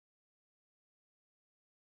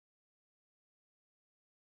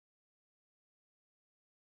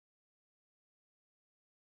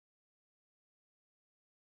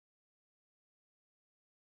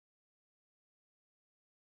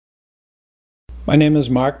My name is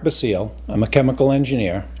Mark Basiel. I'm a chemical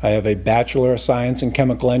engineer. I have a Bachelor of Science in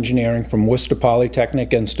Chemical Engineering from Worcester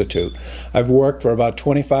Polytechnic Institute. I've worked for about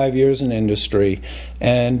 25 years in industry,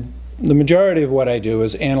 and the majority of what I do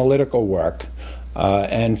is analytical work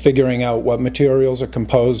and figuring out what materials are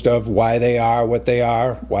composed of, why they are what they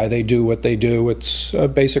are, why they do what they do. It's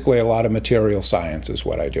basically a lot of material science is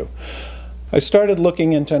what I do. I started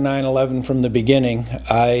looking into 9/11 from the beginning.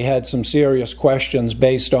 I had some serious questions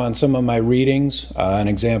based on some of my readings. An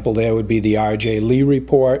example there would be the R.J. Lee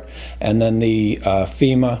report and then the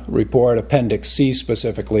FEMA report, Appendix C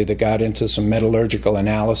specifically, that got into some metallurgical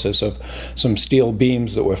analysis of some steel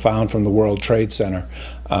beams that were found from the World Trade Center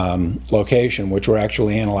location, which were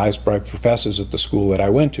actually analyzed by professors at the school that I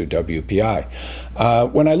went to, WPI.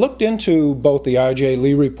 When I looked into both the R.J.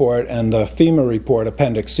 Lee report and the FEMA report,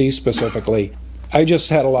 Appendix C specifically, I just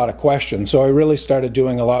had a lot of questions, so I really started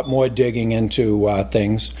doing a lot more digging into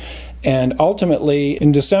things. And ultimately,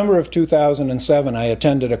 in December of 2007, I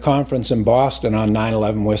attended a conference in Boston on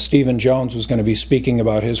 9/11 where Stephen Jones was going to be speaking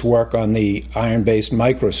about his work on the iron-based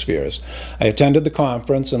microspheres. I attended the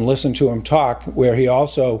conference and listened to him talk, where he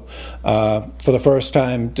also, for the first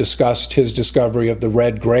time, discussed his discovery of the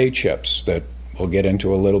red-gray chips that we'll get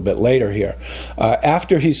into a little bit later here.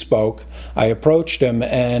 After he spoke, I approached him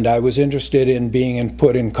and I was interested in being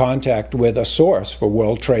put in contact with a source for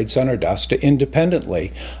World Trade Center dust to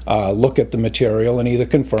independently look at the material and either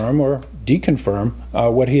confirm or deconfirm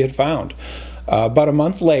what he had found. About a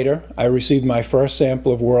month later, I received my first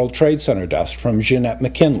sample of World Trade Center dust from Jeanette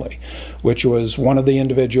McKinley, which was one of the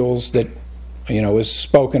individuals that is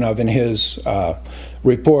spoken of in his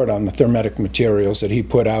report on the thermetic materials that he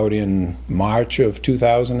put out in March of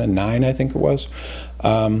 2009, I think it was.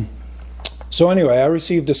 So anyway, I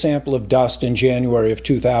received a sample of dust in January of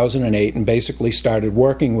 2008 and basically started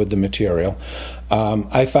working with the material.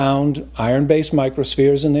 I found iron-based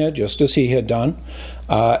microspheres in there, just as he had done,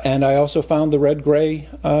 and I also found the red-gray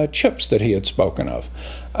chips that he had spoken of.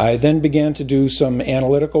 I then began to do some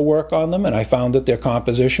analytical work on them, and I found that their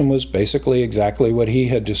composition was basically exactly what he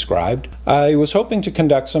had described. I was hoping to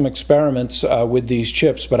conduct some experiments with these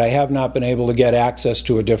chips, but I have not been able to get access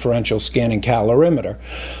to a differential scanning calorimeter.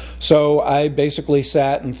 So I basically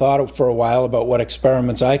sat and thought for a while about what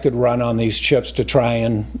experiments I could run on these chips to try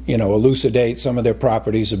and, elucidate some of their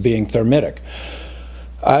properties of being thermitic.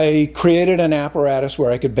 I created an apparatus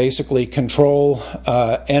where I could basically control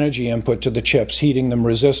energy input to the chips, heating them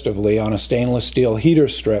resistively on a stainless steel heater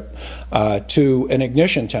strip to an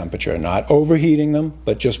ignition temperature, not overheating them,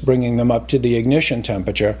 but just bringing them up to the ignition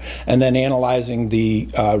temperature, and then analyzing the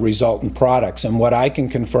resultant products. And what I can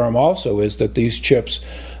confirm also is that these chips,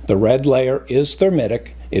 the red layer is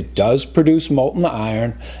thermitic. It does produce molten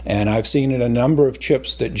iron, and I've seen it in a number of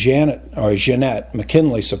chips that Jeanette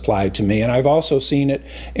McKinley supplied to me, and I've also seen it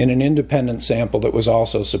in an independent sample that was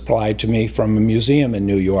also supplied to me from a museum in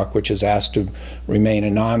New York, which is asked to remain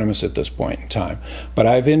anonymous at this point in time. But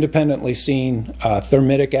I've independently seen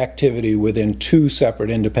thermitic activity within two separate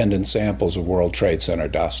independent samples of World Trade Center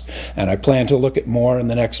dust, and I plan to look at more in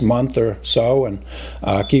the next month or so and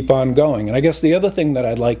keep on going. And I guess the other thing that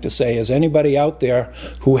I'd like to say is anybody out there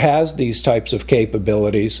who has these types of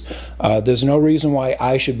capabilities, there's no reason why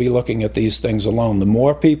I should be looking at these things alone. The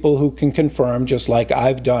more people who can confirm, just like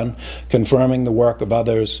I've done, confirming the work of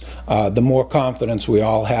others, the more confidence we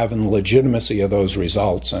all have in the legitimacy of those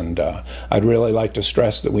results. And I'd really like to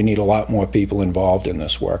stress that we need a lot more people involved in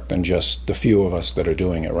this work than just the few of us that are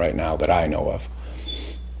doing it right now that I know of.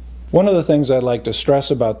 One of the things I'd like to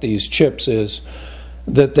stress about these chips is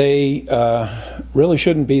that they really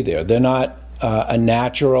shouldn't be there. They're not a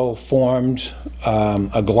natural formed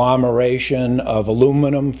agglomeration of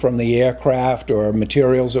aluminum from the aircraft or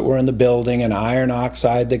materials that were in the building and iron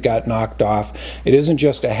oxide that got knocked off. It isn't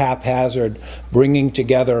just a haphazard bringing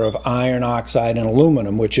together of iron oxide and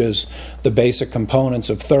aluminum, which is the basic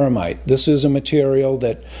components of thermite. This is a material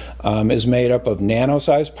that is made up of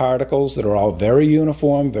nano-sized particles that are all very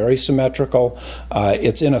uniform, very symmetrical.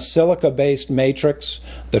 It's in a silica-based matrix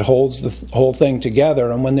that holds the whole thing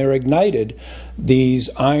together, and when they're ignited, these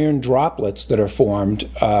iron droplets that are formed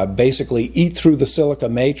basically eat through the silica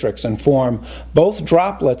matrix and form both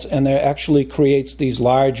droplets, and there actually creates these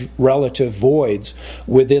large relative voids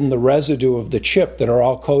within the residue of the chip that are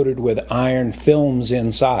all coated with iron films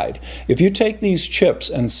inside. If you take these chips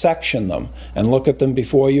and section them and look at them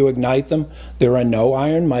before you ignite them, there are no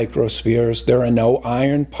iron microspheres, there are no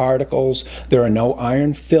iron particles, there are no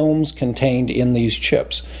iron films contained in these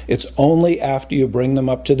chips. It's only after you bring them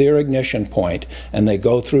up to their ignition point and they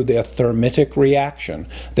go through their thermitic reaction,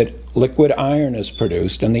 that liquid iron is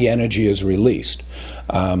produced and the energy is released.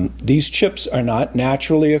 These chips are not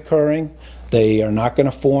naturally occurring. They are not going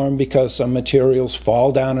to form because some materials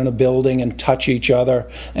fall down in a building and touch each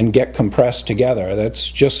other and get compressed together.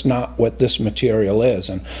 That's just not what this material is.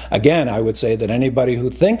 And again, I would say that anybody who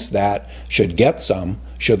thinks that should get some,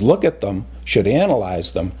 should look at them, should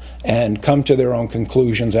analyze them, and come to their own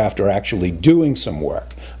conclusions after actually doing some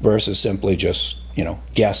work versus simply just, you know,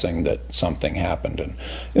 guessing that something happened. And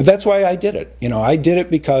that's why I did it. You know, I did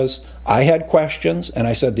it because I had questions, and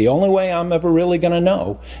I said the only way I'm ever really going to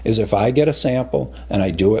know is if I get a sample and I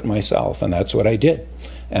do it myself, and that's what I did.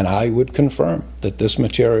 And I would confirm that this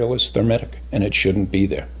material is thermitic and it shouldn't be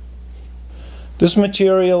there. This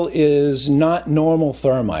material is not normal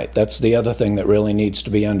thermite. That's the other thing that really needs to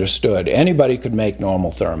be understood. Anybody could make normal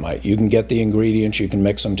thermite. You can get the ingredients, you can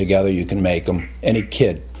mix them together, you can make them. Any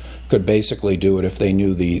kid could basically do it if they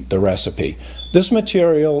knew the recipe. This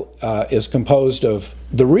material is composed of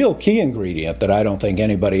the real key ingredient that I don't think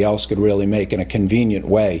anybody else could really make in a convenient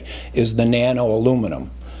way is the nano aluminum.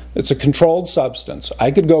 It's a controlled substance.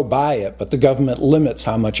 I could go buy it, but the government limits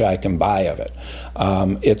how much I can buy of it.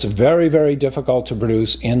 It's very, very difficult to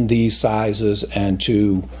produce in these sizes and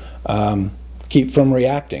to keep from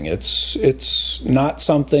reacting. It's not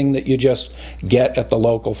something that you just get at the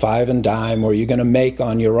local 5 and dime or you're going to make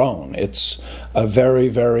on your own. It's a very,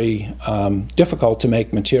 very difficult to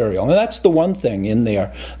make material. And that's the one thing in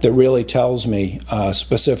there that really tells me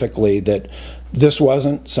specifically that this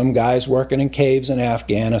wasn't some guys working in caves in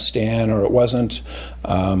Afghanistan, or it wasn't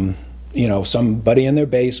you know, somebody in their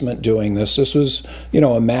basement doing this. This was, you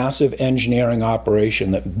know, a massive engineering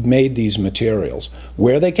operation that made these materials.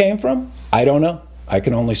 Where they came from, I don't know. I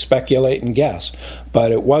can only speculate and guess.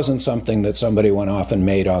 But it wasn't something that somebody went off and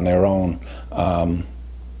made on their own.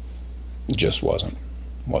 It just wasn't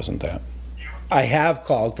that. I have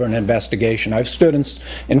called for an investigation. I've stood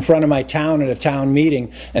in front of my town at a town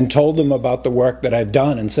meeting and told them about the work that I've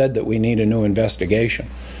done and said that we need a new investigation.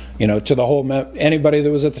 You know, to the whole, anybody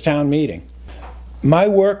that was at the town meeting. My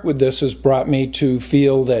work with this has brought me to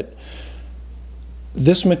feel that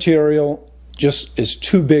this material just is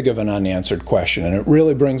too big of an unanswered question, and it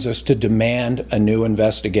really brings us to demand a new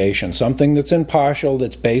investigation, something that's impartial,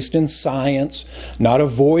 that's based in science, not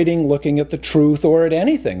avoiding looking at the truth or at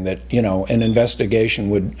anything that, you know, an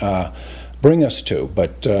investigation would bring us to.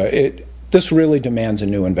 But this really demands a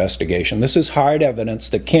new investigation. This is hard evidence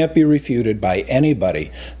that can't be refuted by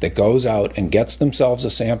anybody that goes out and gets themselves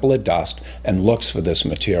a sample of dust and looks for this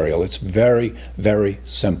material. It's very, very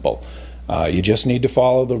simple. You just need to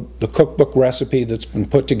follow the cookbook recipe that's been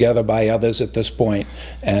put together by others at this point,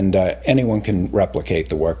 and anyone can replicate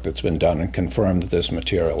the work that's been done and confirm that this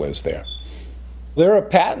material is there. There are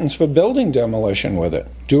patents for building demolition with it.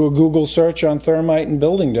 Do a Google search on thermite and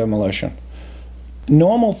building demolition.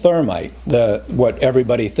 Normal thermite, what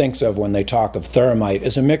everybody thinks of when they talk of thermite,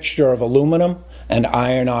 is a mixture of aluminum and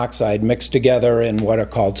iron oxide mixed together in what are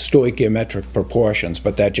called stoichiometric proportions,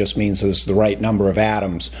 but that just means there's the right number of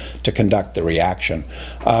atoms to conduct the reaction.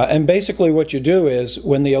 And basically what you do is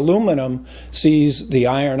when the aluminum sees the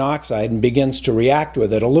iron oxide and begins to react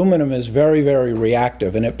with it, aluminum is very, very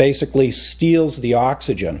reactive, and it basically steals the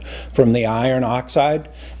oxygen from the iron oxide,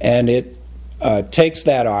 and it takes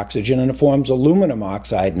that oxygen and it forms aluminum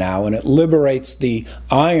oxide now, and it liberates the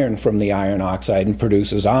iron from the iron oxide and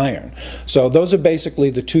produces iron. So those are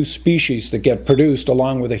basically the two species that get produced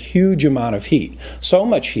along with a huge amount of heat. So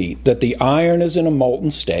much heat that the iron is in a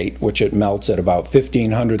molten state, which it melts at about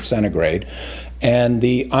 1500 centigrade, and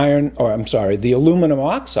the the aluminum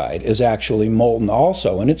oxide is actually molten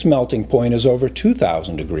also, and its melting point is over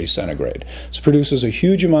 2000 degrees centigrade. So it produces a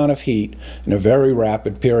huge amount of heat in a very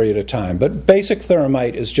rapid period of time. But basic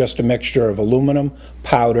thermite is just a mixture of aluminum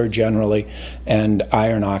powder generally and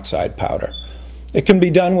iron oxide powder. It can be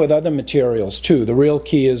done with other materials too. The real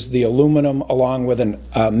key is the aluminum along with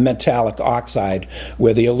a metallic oxide,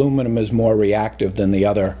 where the aluminum is more reactive than the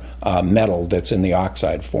other metal that's in the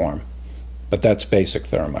oxide form. But that's basic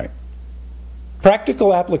thermite.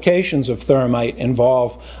 Practical applications of thermite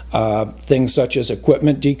involve things such as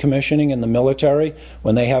equipment decommissioning in the military.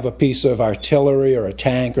 When they have a piece of artillery or a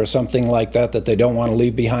tank or something like that that they don't want to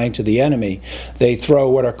leave behind to the enemy, they throw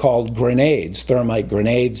what are called grenades, thermite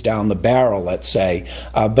grenades, down the barrel, let's say.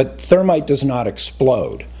 But thermite does not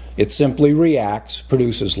explode. It simply reacts,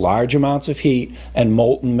 produces large amounts of heat and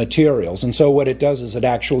molten materials. And so what it does is it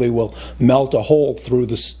actually will melt a hole through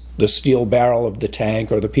the the steel barrel of the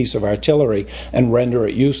tank or the piece of artillery and render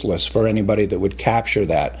it useless for anybody that would capture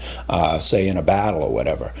that, say in a battle or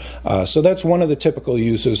whatever. So that's one of the typical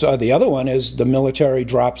uses. The other one is the military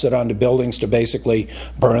drops it onto buildings to basically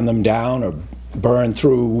burn them down, or burn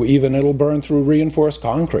through, even it'll burn through reinforced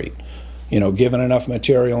concrete, you know, given enough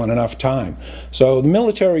material and enough time. So the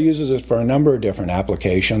military uses it for a number of different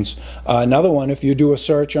applications. Another one, if you do a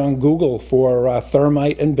search on Google for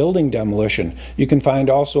thermite and building demolition, you can find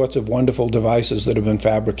all sorts of wonderful devices that have been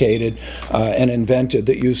fabricated and invented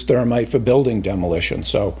that use thermite for building demolition.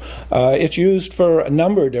 So it's used for a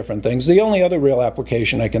number of different things. The only other real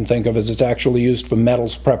application I can think of is it's actually used for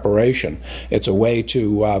metals preparation. It's a way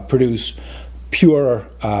to produce pure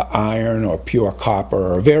iron or pure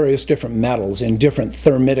copper or various different metals in different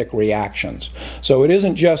thermitic reactions. So it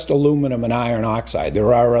isn't just aluminum and iron oxide.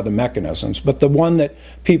 There are other mechanisms, but the one that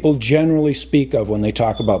people generally speak of when they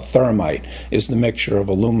talk about thermite is the mixture of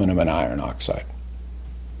aluminum and iron oxide.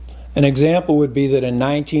 An example would be that in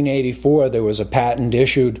 1984 there was a patent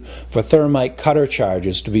issued for thermite cutter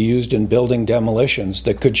charges to be used in building demolitions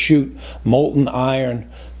that could shoot molten iron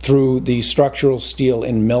through the structural steel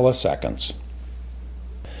in milliseconds.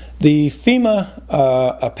 The FEMA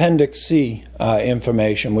Appendix C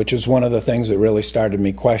information, which is one of the things that really started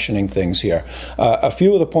me questioning things here. A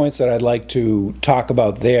few of the points that I'd like to talk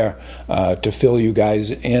about there to fill you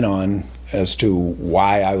guys in on as to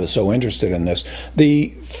why I was so interested in this.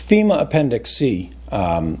 The FEMA Appendix C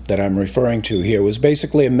that I'm referring to here was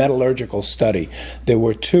basically a metallurgical study. There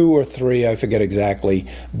were 2 or 3, I forget exactly,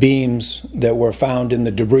 beams that were found in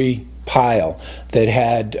the debris pile that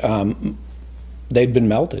had they'd been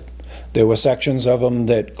melted. There were sections of them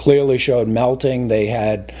that clearly showed melting. They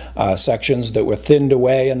had sections that were thinned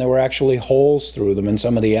away, and there were actually holes through them, and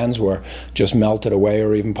some of the ends were just melted away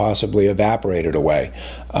or even possibly evaporated away.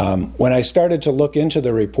 When I started to look into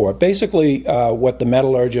the report, basically what the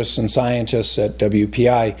metallurgists and scientists at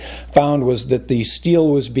WPI found was that the steel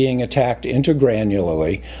was being attacked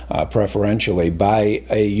intergranularly, preferentially, by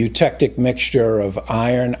a eutectic mixture of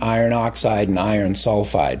iron, iron oxide, and iron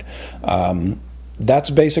sulfide.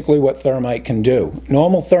 That's basically what thermite can do.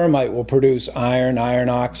 Normal thermite will produce iron, iron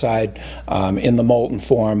oxide in the molten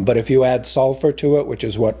form, but if you add sulfur to it, which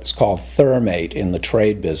is what's called thermate in the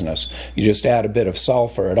trade business, you just add a bit of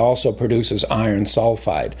sulfur, it also produces iron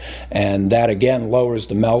sulfide, and that again lowers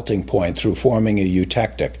the melting point through forming a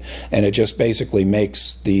eutectic, and it just basically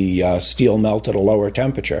makes the steel melt at a lower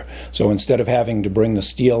temperature. So instead of having to bring the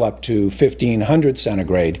steel up to 1500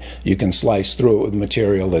 centigrade, you can slice through it with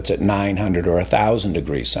material that's at 900 or 1000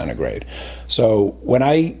 degrees centigrade. So when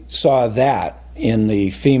I saw that in the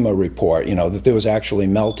FEMA report, you know, that there was actually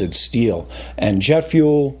melted steel, and jet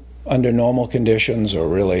fuel under normal conditions, or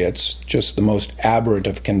really it's just the most aberrant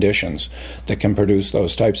of conditions that can produce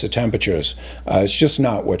those types of temperatures, it's just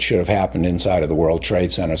not what should have happened inside of the World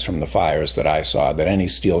Trade Centers from the fires that I saw, that any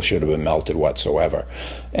steel should have been melted whatsoever.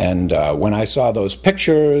 And when I saw those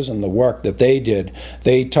pictures and the work that they did,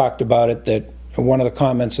 they talked about it that one of the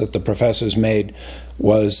comments that the professors made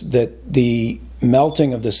was that the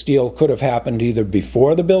melting of the steel could have happened either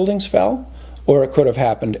before the buildings fell or it could have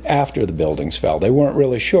happened after the buildings fell. They weren't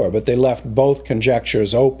really sure, but they left both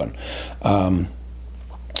conjectures open.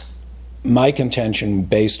 My contention,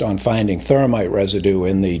 based on finding thermite residue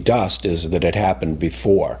in the dust, is that it happened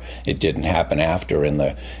before. It didn't happen after in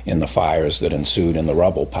the fires that ensued in the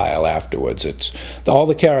rubble pile afterwards. It's all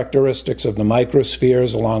the characteristics of the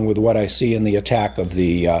microspheres, along with what I see in the attack of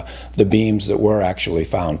the beams that were actually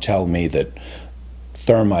found, tell me that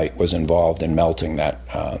thermite was involved in melting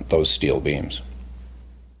those steel beams.